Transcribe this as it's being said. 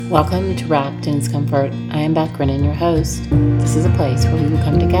Welcome to Wrapped in His Comfort. I am Beth Grinnan, your host. This is a place where we will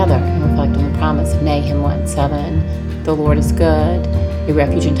come together and reflect on the promise of Nahum 1:7. The Lord is good, a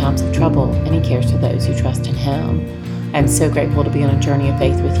refuge in times of trouble, and He cares for those who trust in Him. I am so grateful to be on a journey of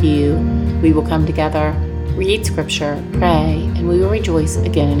faith with you. We will come together, read Scripture, pray, and we will rejoice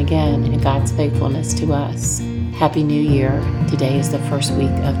again and again in God's faithfulness to us. Happy New Year. Today is the first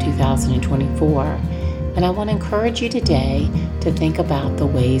week of 2024. And I want to encourage you today to think about the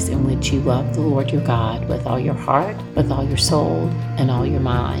ways in which you love the Lord your God with all your heart, with all your soul, and all your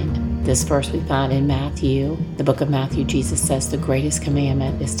mind. This verse we find in Matthew, the book of Matthew. Jesus says the greatest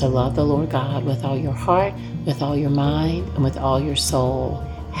commandment is to love the Lord God with all your heart, with all your mind, and with all your soul.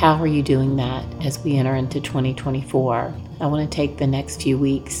 How are you doing that as we enter into 2024? I want to take the next few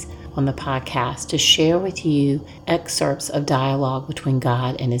weeks on the podcast to share with you excerpts of dialogue between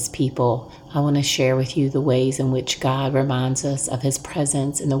God and His people. I want to share with you the ways in which God reminds us of His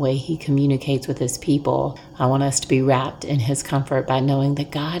presence and the way He communicates with His people. I want us to be wrapped in His comfort by knowing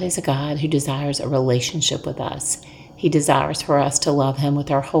that God is a God who desires a relationship with us. He desires for us to love Him with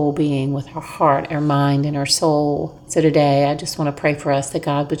our whole being, with our heart, our mind, and our soul. So today, I just want to pray for us that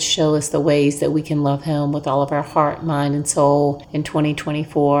God would show us the ways that we can love Him with all of our heart, mind, and soul in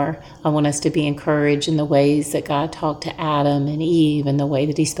 2024. I want us to be encouraged in the ways that God talked to Adam and Eve, and the way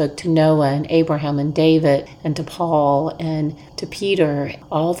that He spoke to Noah and Abraham and David, and to Paul and to Peter,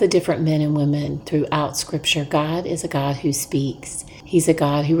 all the different men and women throughout Scripture. God is a God who speaks. He's a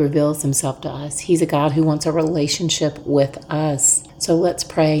God who reveals Himself to us. He's a God who wants a relationship with us. So let's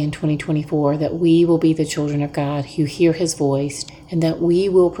pray in 2024 that we will be the children of God who hear His voice, and that we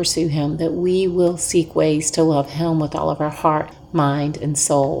will pursue Him, that we will seek ways to love Him with all of our heart, mind, and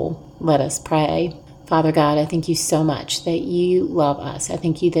soul. Let us pray. Father God, I thank You so much that You love us. I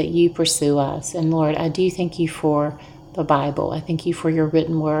thank You that You pursue us. And Lord, I do thank You for the Bible. I thank You for Your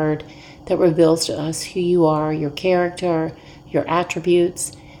written word that reveals to us who You are, Your character, Your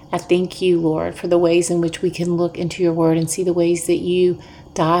attributes. I thank You, Lord, for the ways in which we can look into Your word and see the ways that You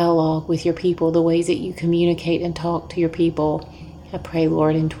dialogue with Your people, the ways that You communicate and talk to Your people. I pray,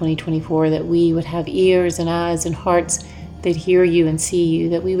 Lord, in 2024 that we would have ears and eyes and hearts that hear You and see You,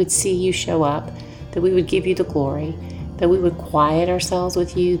 that we would see You show up, that we would give You the glory, that we would quiet ourselves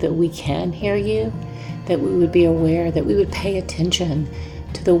with You, that we can hear You, that we would be aware, that we would pay attention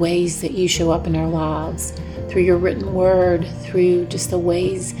to the ways that You show up in our lives, through Your written word, through just the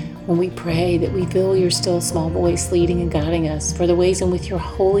ways when we pray that we feel Your still small voice leading and guiding us, for the ways in which Your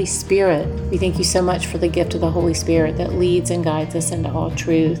Holy Spirit. We thank You so much for the gift of the Holy Spirit that leads and guides us into all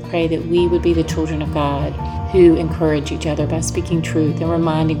truth. Pray that we would be the children of God who encourage each other by speaking truth and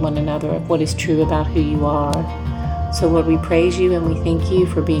reminding one another of what is true about who You are. So Lord, we praise You and we thank You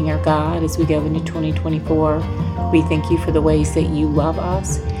for being our God as we go into 2024. We thank You for the ways that You love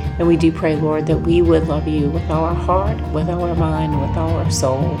us. And we do pray, Lord, that we would love You with all our heart, with all our mind, with all our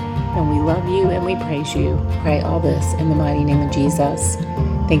soul. And we love You and we praise You. Pray all this in the mighty name of Jesus.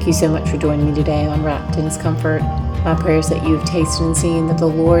 Thank you so much for joining me today on Wrapped in His Comfort. My prayer is that you have tasted and seen that the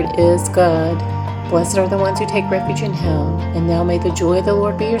Lord is good. Blessed are the ones who take refuge in Him. And now may the joy of the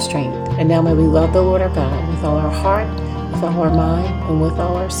Lord be your strength. And now may we love the Lord our God with all our heart, with all our mind, and with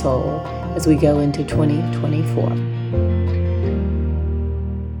all our soul as we go into 2024.